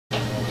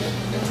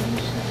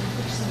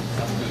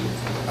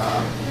Good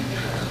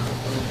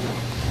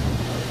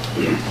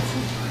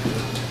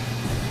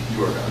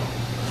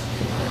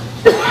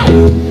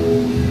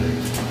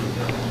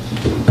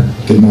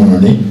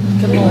morning.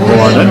 Good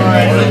morning.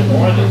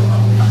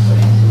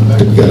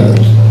 We've got a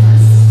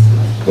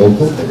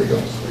vocal. There we go.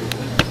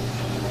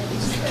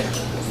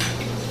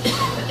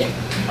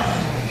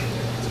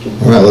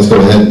 All right, let's go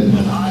ahead.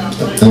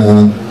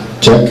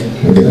 Check.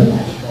 We're gonna.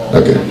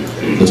 Okay.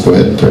 Let's go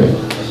ahead and pray.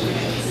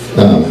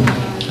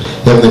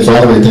 Heavenly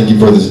Father, we thank you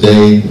for this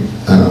day.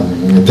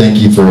 We thank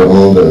you for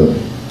all the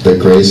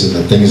grace and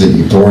the things that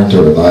you pour into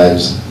our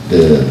lives.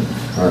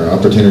 Our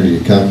opportunity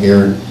to come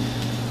here.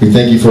 We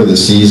thank you for the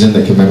season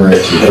that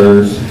commemorates your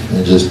birth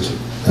and just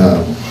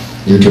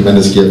your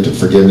tremendous gift of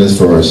forgiveness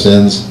for our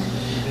sins,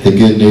 the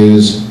good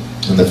news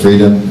and the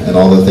freedom and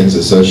all the things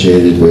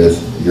associated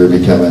with your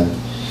becoming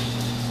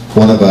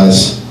one of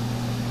us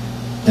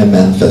and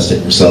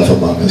manifesting yourself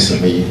among us.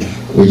 And we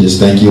just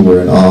thank you.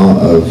 We're in awe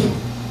of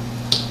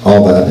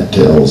all that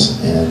entails.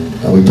 And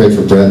we pray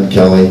for Brett and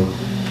Kelly.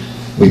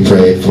 We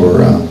pray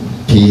for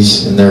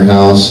peace in their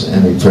house,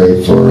 and we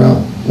pray for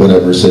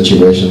whatever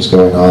situation's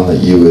going on, that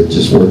you would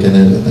just work in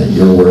it, and that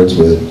your words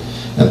would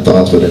and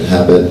thoughts would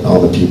inhabit all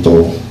the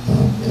people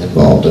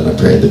involved. And I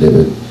pray that it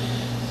would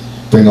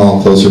bring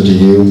all closer to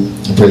you.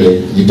 I pray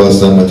that you bless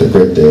them with a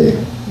great day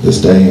this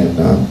day. And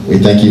we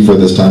thank you for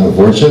this time of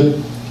worship,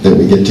 that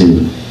we get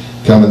to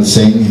come and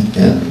sing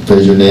and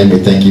praise your name. We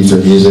thank you for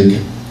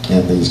music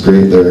and these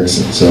great lyrics.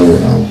 And so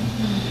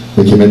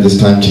we commit this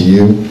time to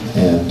you,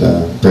 and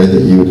pray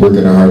that you would work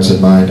in our hearts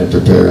and mind and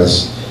prepare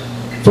us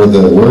for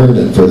the word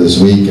and for this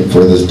week and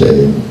for this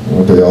day.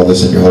 We pray all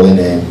this in your holy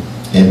name.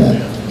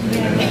 Amen.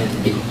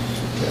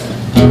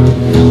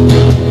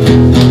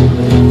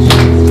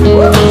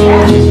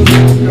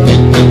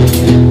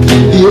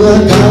 You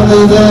are God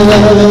of the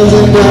heavens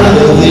and God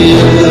of the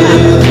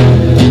earth.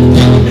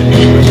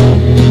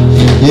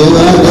 You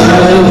are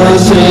God of our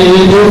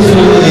Savior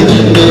through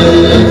the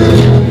earth.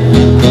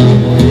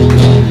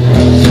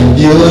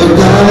 You are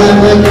God on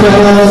the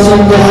cross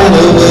and God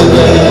over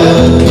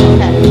there.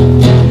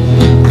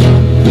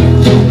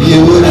 You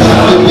would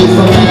have to be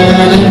for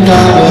man and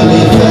God when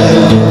he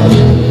fell.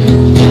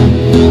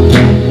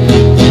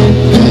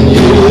 And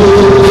you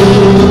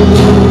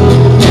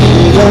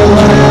are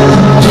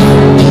God.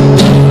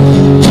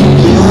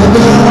 You are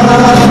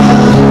God.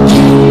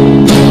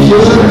 You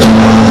are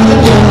God,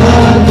 God,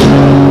 God.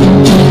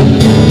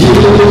 You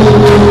are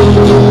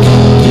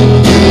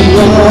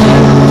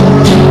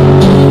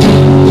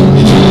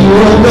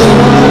God.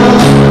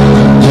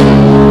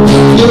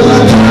 You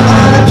are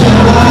God,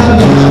 God,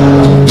 God.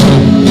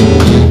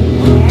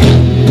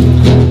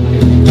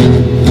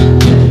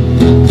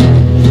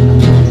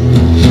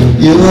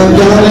 You are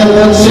God in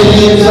what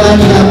seems like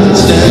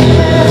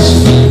happenstance.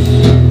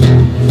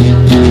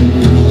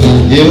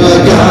 You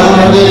are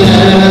God in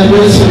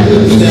every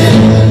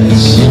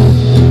circumstance.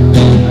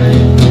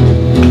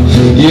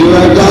 You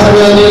are God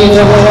when we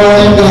fall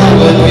and God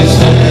when we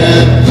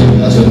stand.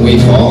 That's when we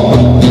fall.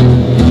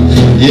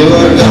 You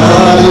are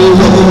God who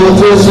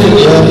holds us in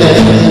your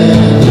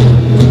hand.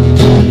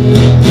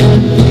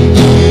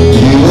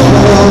 You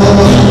are.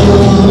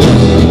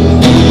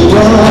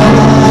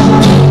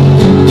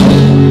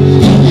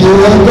 You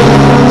are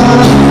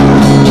God.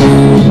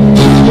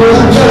 You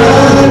are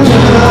God,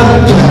 God,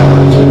 God.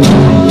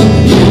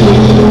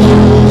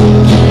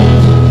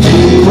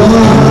 You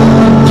are.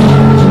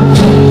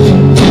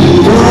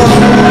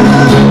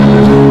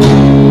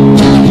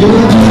 You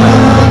are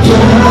God,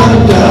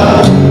 God,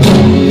 God.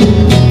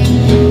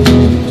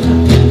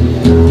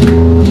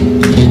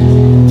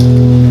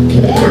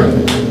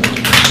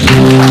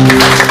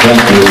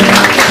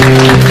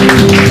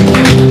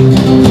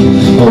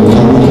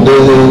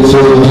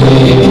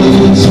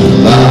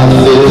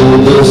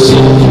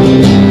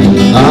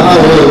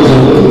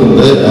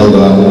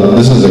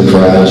 This is a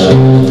crash.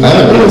 I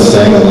haven't really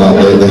sang a lot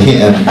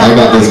lately, and I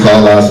got this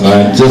call last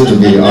night, just to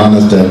be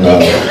honest, and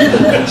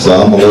so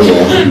I'm a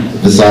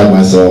little beside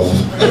myself.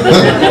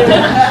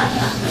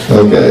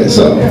 Okay,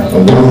 so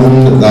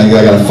I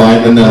gotta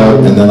find the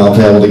note, and then I'll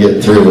be able to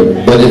get through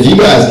it. But if you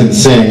guys can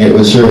sing, it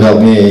would sure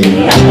help me.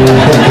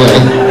 Okay.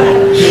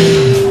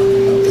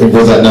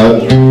 Was that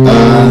note?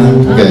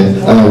 Okay.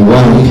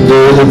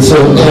 Wondered so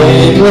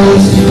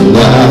aimless,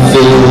 life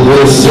filled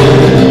with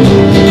sin.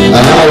 I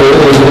will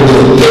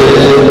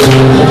live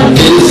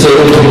this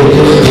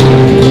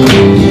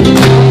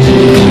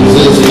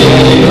Jesus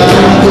came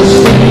like a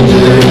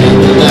stranger in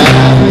the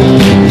night.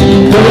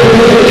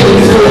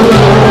 Praise the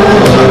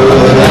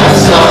Lord, I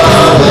saw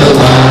the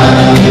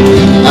light.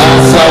 I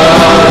saw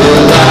the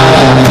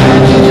light.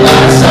 I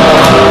saw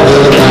the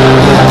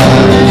light.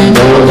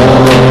 No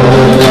more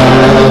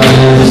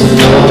darkness,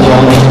 no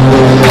more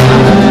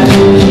light.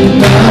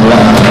 Now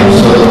I'm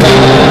so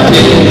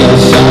happy, no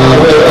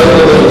sorrow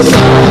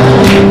inside.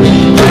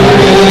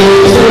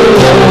 Praise the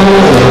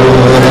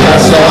Lord.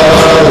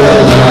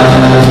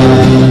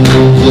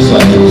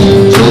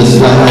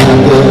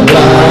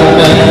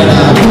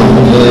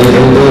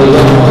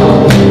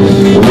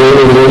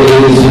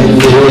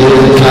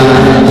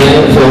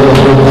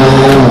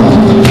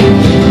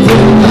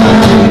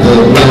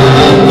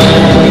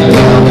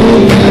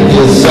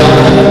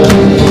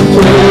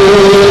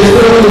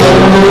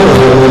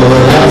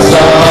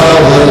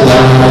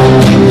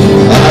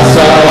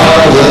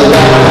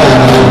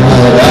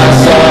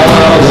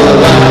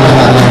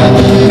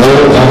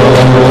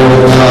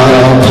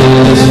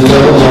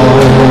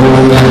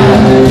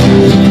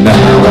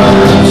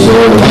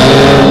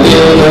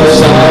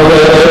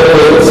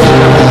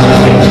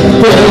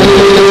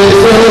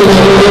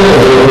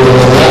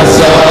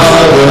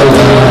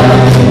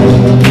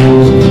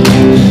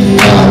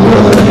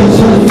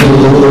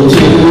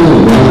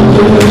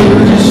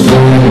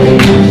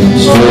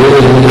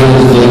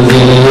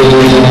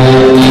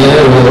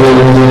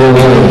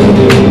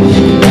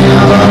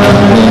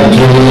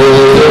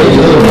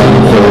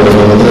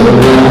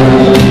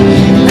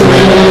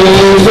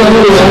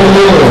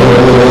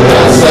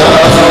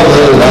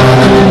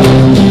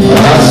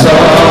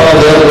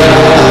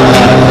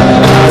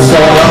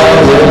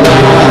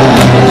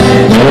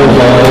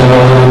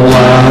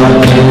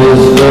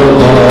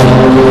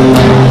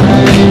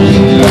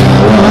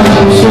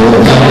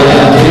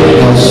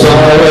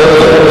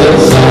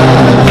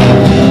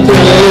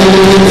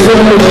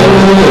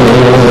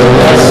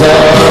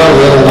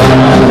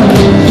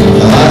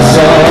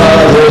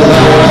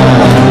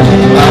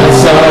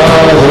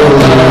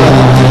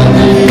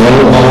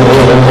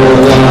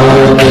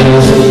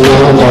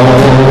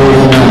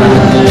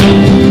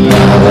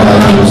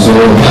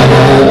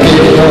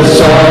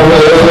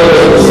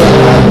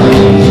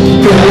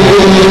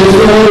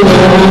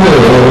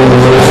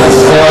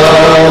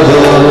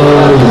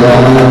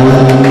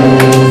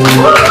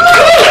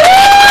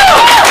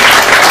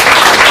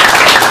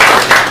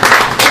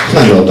 I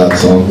love that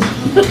song.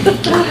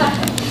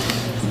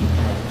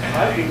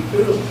 How do you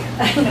feel?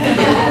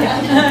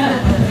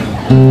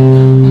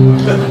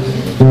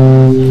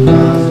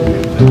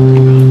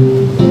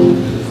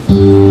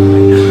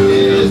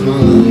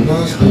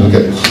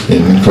 Okay.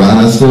 In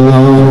Christ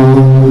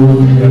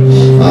alone,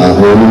 my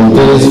hope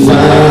is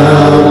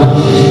found.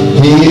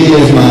 He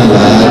is my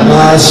light,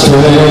 my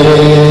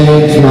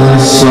strength, my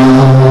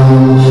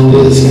song.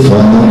 This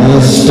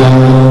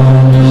cornerstone,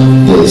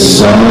 this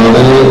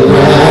solid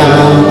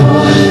ground.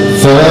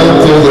 Fell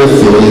through the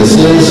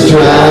fiercest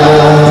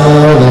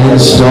drought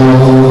and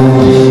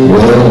storm.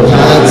 What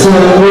heights of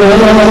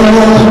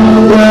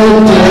love, what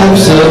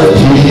depths of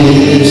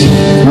peace.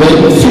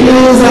 When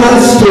fears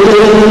are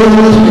still,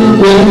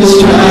 when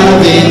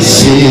striving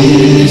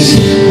cease.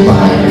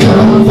 My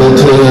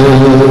comforter,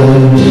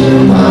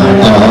 my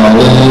all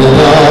in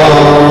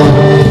all.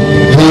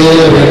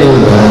 Here in the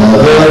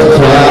love of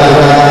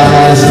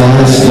Christ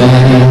I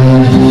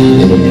stand.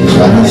 In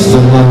Christ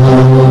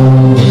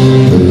alone,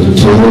 who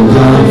took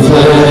on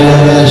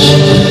flesh,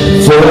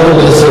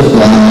 fullness of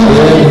God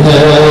and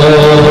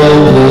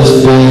helpless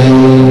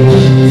faith.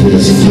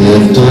 This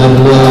gift of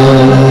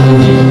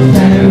love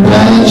and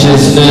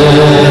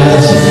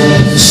righteousness,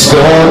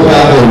 scorned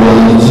by the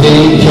ones He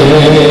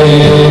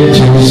came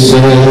to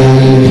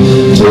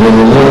save. To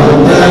on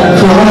that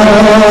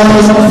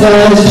cross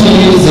as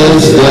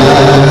Jesus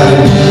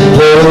died,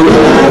 the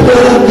wrath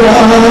of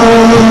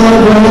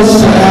God was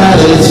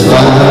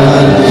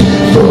satisfied.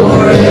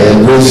 For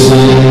every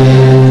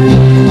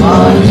sin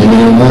on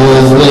Him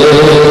was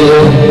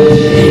laid.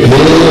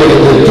 Here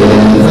in the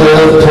death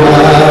of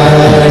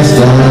Christ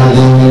I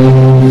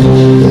live.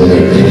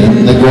 There in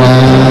the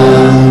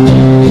ground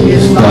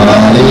His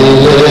body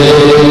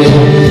lay.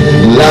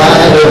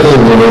 Light of the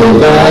world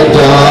by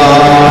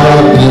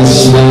darkness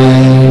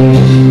slain.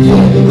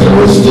 Yet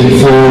bursting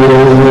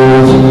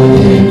forth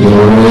in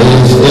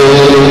glorious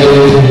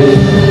day.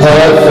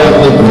 Up from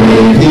the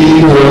grave He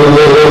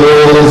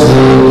rose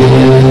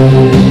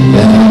again.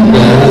 And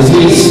as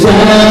He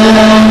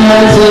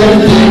stands in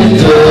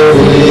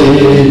victory,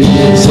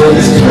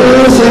 since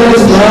curse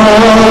has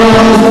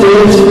lost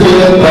its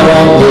grip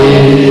on me.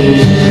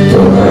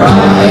 For I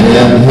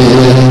am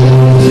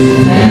His,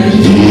 and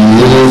He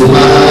is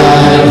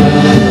mine,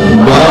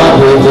 bought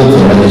with the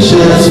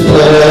precious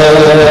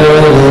blood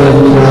of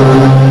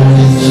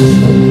Christ.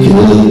 No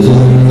guilt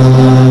and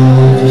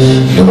life,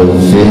 no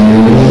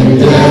fear in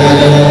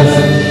death.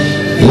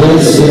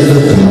 This is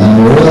the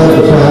power of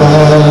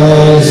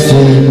Christ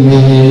in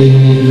me.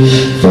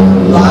 From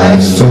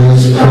life's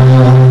first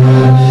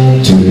cry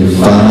to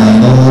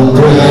final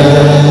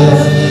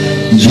breath,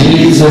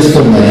 Jesus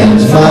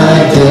commands my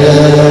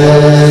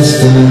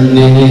destiny.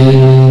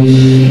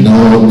 No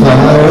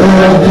power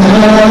of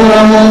hell,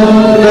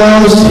 no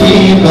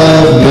scheme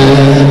of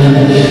man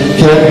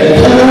can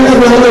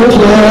ever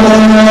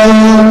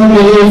pluck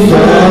me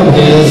from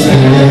His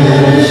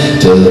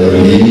hand till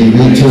He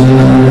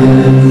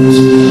returns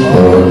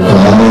or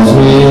calls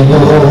me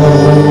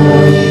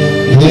home.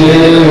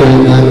 Here in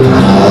the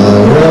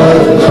power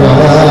of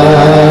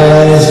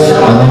Christ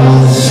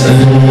I'll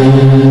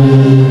stand.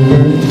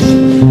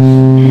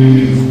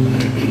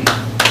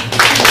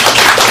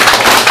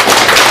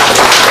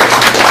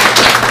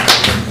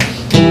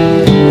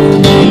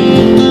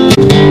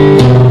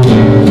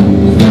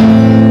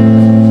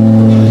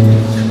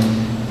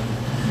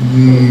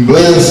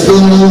 Bless the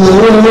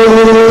Lord,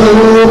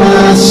 oh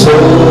my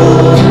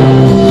soul,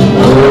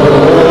 oh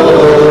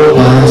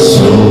my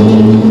soul,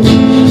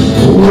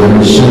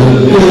 worship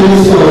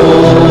His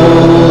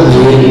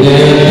holy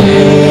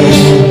name.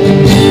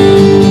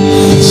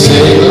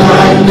 Sing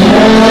like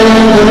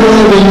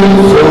never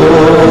before,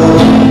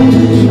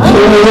 oh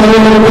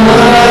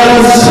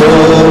my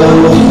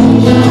soul,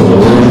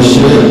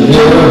 worship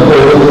Your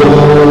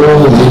holy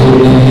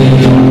name.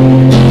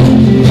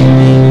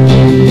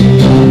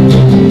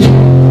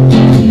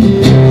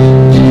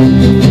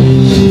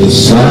 The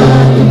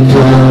sun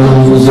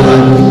comes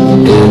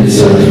up, it's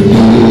a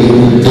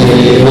new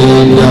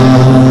day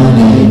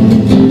dawning.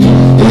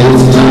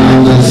 It's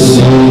time to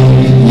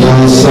sing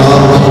Your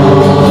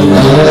song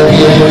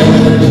again.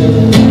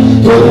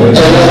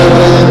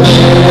 Whatever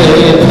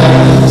may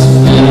pass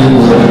and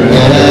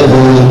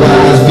whatever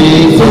lies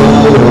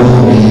before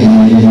me,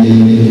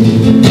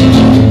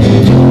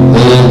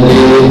 then we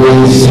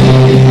will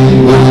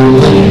sing when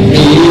the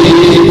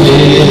evening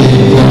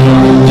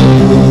comes.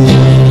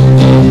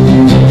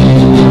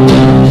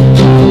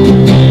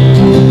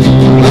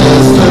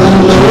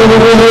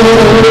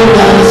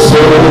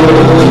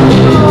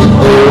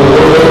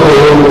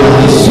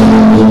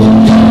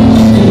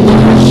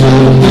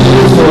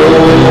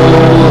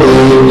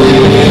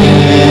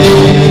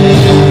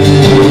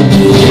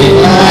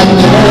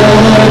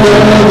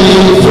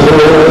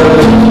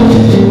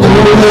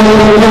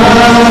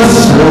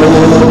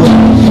 Soul,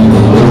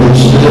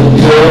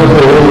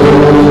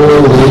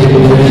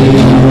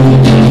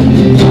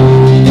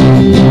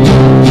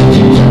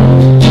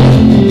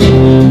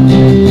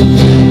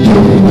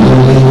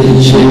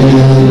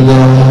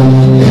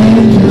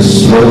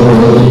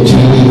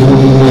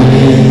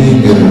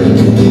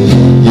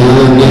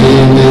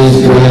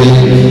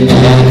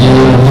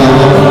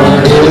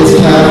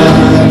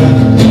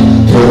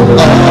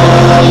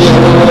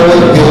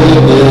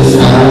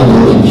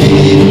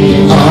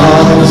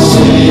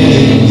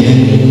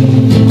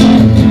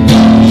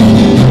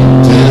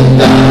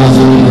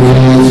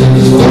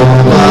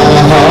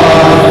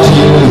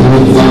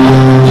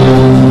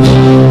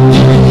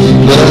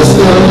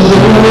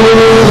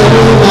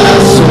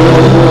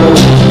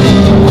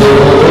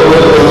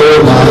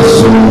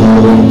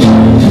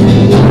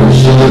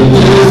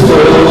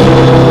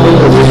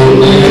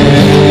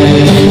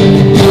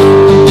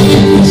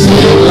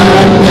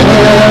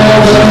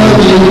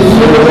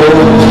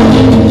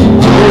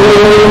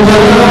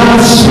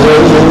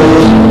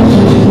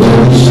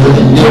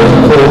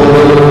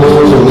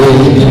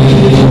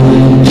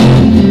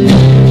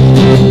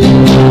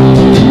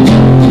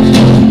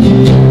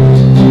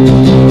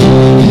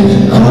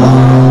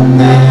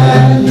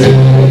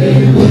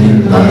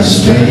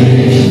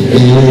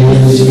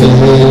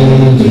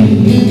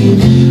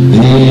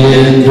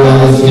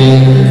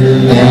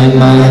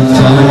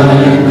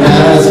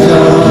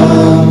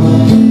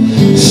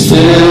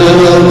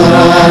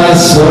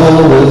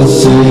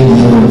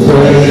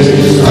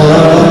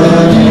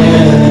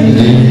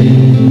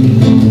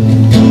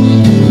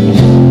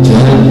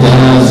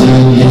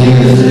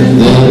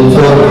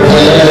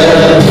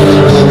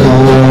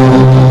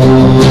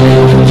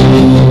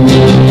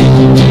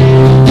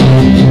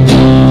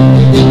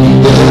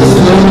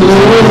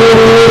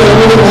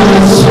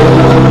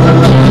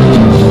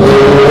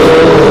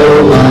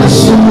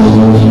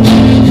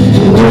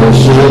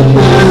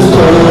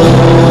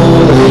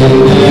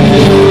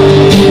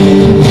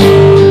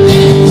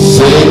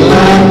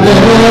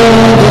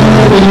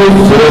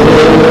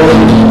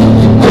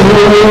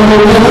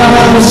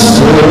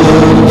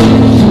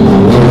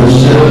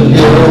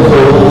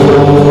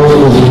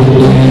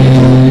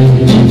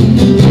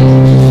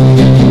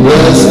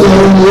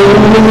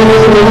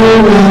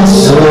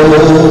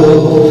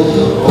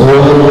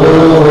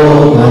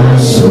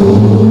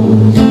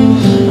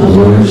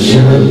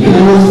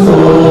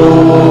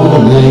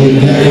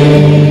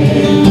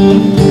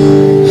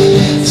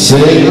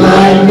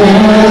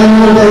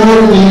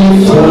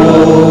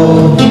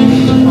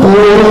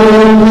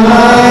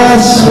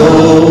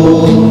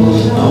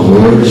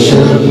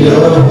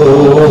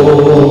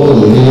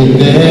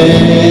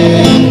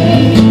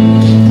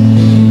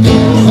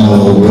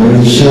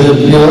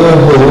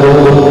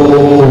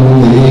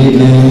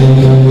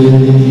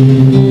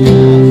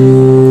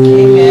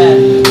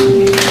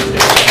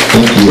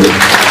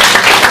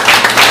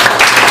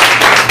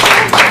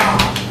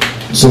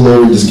 So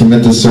Lord, we just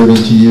commit this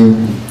service to you,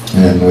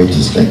 and we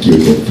just thank you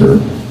again for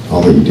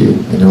all that you do.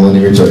 In your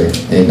name we pray.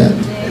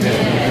 Amen.